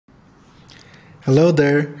Hello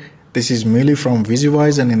there, this is Millie from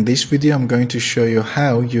Visiwise, and in this video I'm going to show you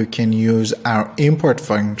how you can use our import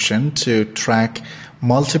function to track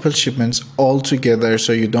multiple shipments all together,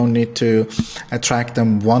 so you don't need to track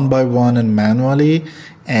them one by one and manually,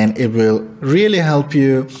 and it will really help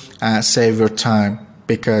you save your time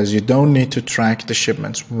because you don't need to track the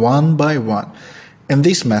shipments one by one. In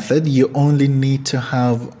this method you only need to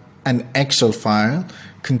have an Excel file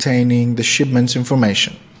containing the shipments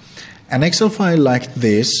information. An Excel file like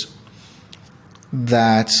this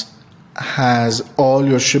that has all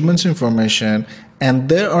your shipments information, and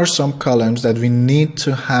there are some columns that we need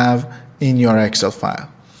to have in your Excel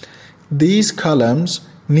file. These columns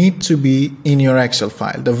need to be in your Excel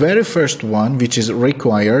file. The very first one, which is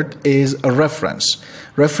required, is a reference.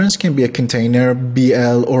 Reference can be a container,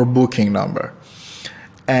 BL, or booking number.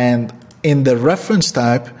 And in the reference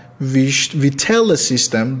type, we tell the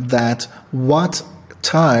system that what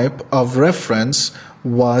type of reference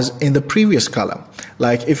was in the previous column.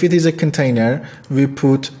 Like if it is a container, we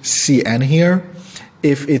put CN here.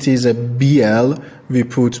 If it is a BL, we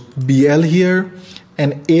put BL here.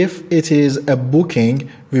 And if it is a booking,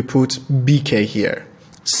 we put BK here.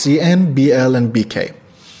 CN, BL, and BK.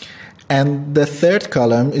 And the third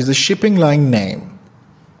column is the shipping line name.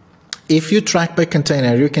 If you track by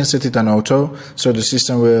container, you can set it on auto, so the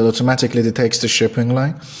system will automatically detect the shipping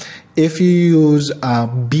line. If you use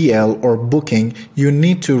BL or booking, you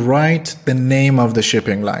need to write the name of the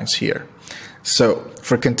shipping lines here. So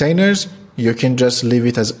for containers, you can just leave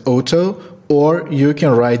it as auto, or you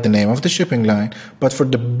can write the name of the shipping line. But for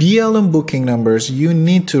the BL and booking numbers, you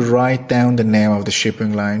need to write down the name of the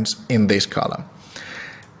shipping lines in this column.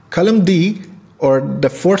 Column D, or the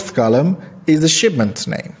fourth column, is the shipment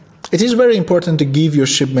name. It is very important to give your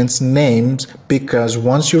shipments names, because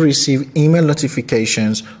once you receive email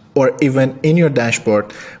notifications or even in your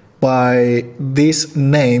dashboard, by this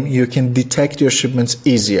name you can detect your shipments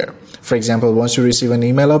easier. For example, once you receive an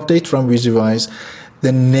email update from Visiwise,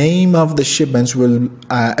 the name of the shipments will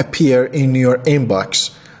appear in your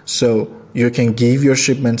inbox, so you can give your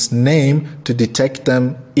shipments name to detect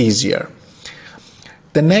them easier.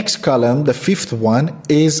 The next column, the fifth one,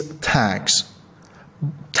 is tags.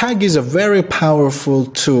 Tag is a very powerful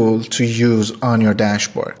tool to use on your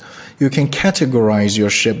dashboard. You can categorize your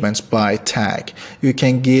shipments by tag. You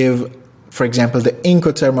can give, for example, the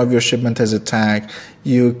Incoterm of your shipment as a tag.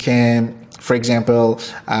 You can, for example,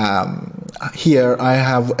 here I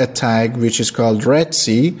have a tag which is called Red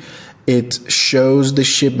Sea. It shows the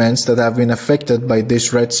shipments that have been affected by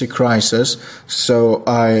this Red Sea crisis. So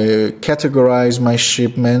I categorize my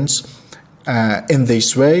shipments in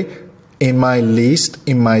this way. In my list,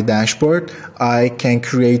 in my dashboard, I can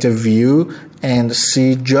create a view and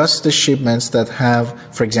see just the shipments that have,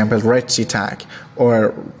 for example, Red Sea tag,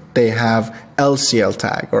 or they have LCL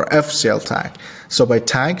tag or FCL tag. So by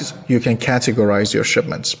tags, you can categorize your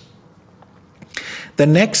shipments. The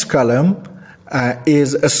next column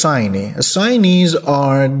is assignee. Assignees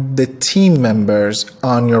are the team members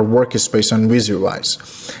on your workspace on Visiwise.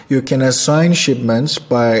 You can assign shipments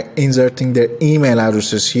by inserting their email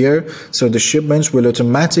addresses here, so the shipments will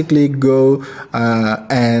automatically go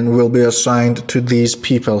and will be assigned to these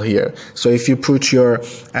people here. So if you put your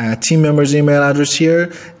team member's email address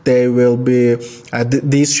here, they will be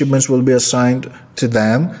these shipments will be assigned to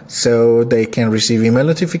them, so they can receive email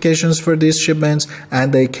notifications for these shipments,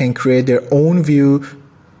 and they can create their own view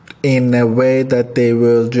in a way that they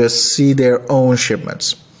will just see their own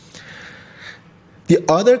shipments. The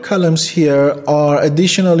other columns here are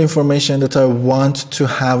additional information that I want to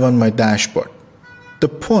have on my dashboard. The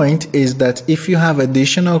point is that if you have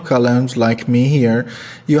additional columns like me here,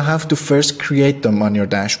 you have to first create them on your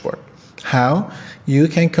dashboard. How? You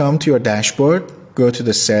can come to your dashboard, go to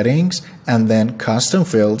the settings, and then custom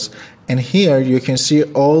fields, and here you can see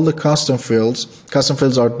all the custom fields. Custom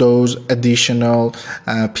fields are those additional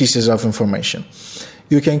pieces of information.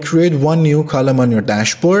 You can create one new column on your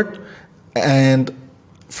dashboard, and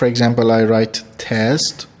for example, I write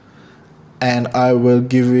test, and I will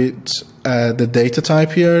give it the data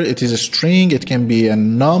type here. It is a string, it can be a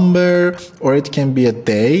number, or it can be a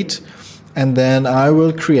date, and then I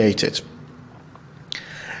will create it.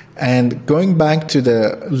 And going back to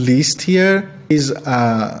the list here is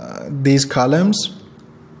these columns: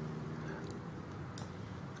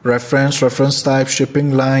 reference, reference type,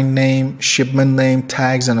 shipping line name, shipment name,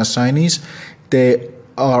 tags, and assignees. They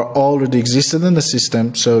are already existed in the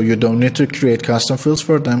system, so you don't need to create custom fields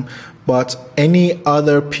for them. But any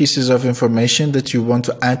other pieces of information that you want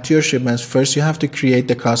to add to your shipments, first you have to create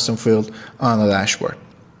the custom field on the dashboard.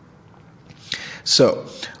 So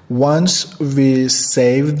once we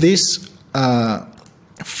save this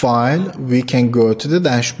file, we can go to the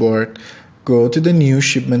dashboard, go to the new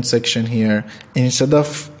shipment section here. Instead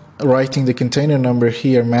of writing the container number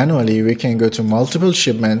here manually, we can go to multiple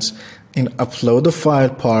shipments. In upload the file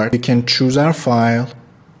part, we can choose our file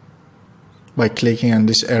by clicking on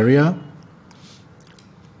this area.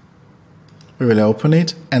 We will open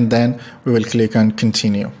it and then we will click on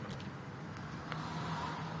continue.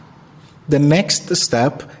 The next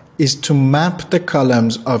step is to map the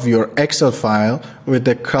columns of your Excel file with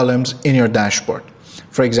the columns in your dashboard.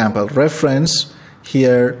 For example, reference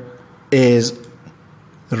here is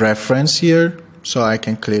reference here, so I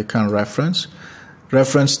can click on reference,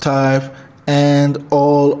 reference type, and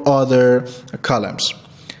all other columns.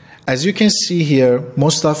 As you can see here,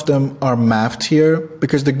 most of them are mapped here,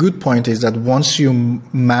 because the good point is that once you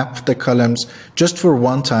map the columns just for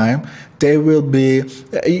one time, they will be,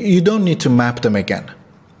 you don't need to map them again.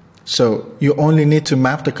 So you only need to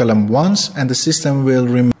map the column once and the system will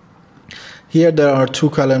remember. Here there are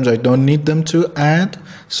two columns, I don't need them to add,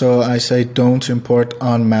 so I say don't import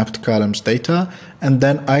unmapped columns data, and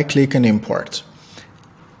then I click on import.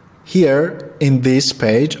 Here in this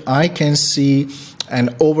page I can see an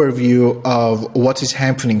overview of what is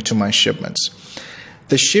happening to my shipments.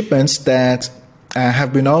 The shipments that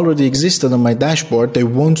have been already existed on my dashboard, they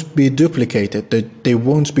won't be duplicated, they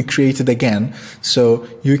won't be created again, so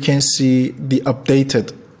you can see the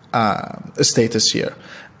updated status here.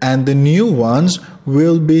 And the new ones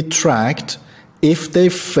will be tracked. If they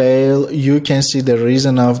fail, you can see the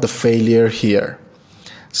reason of the failure here.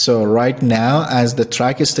 So right now, as the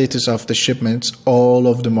track status of the shipments, all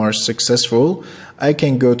of them are successful. I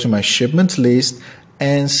can go to my shipment list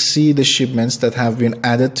and see the shipments that have been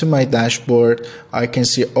added to my dashboard. I can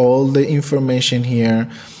see all the information here,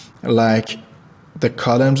 like the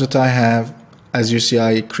columns that I have. As you see,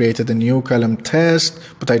 I created a new column test,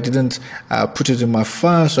 but I didn't put it in my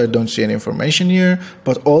file, so I don't see any information here.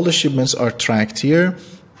 But all the shipments are tracked here,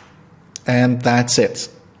 and that's it.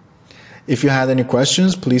 If you had any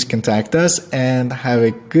questions, please contact us and have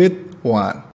a good one.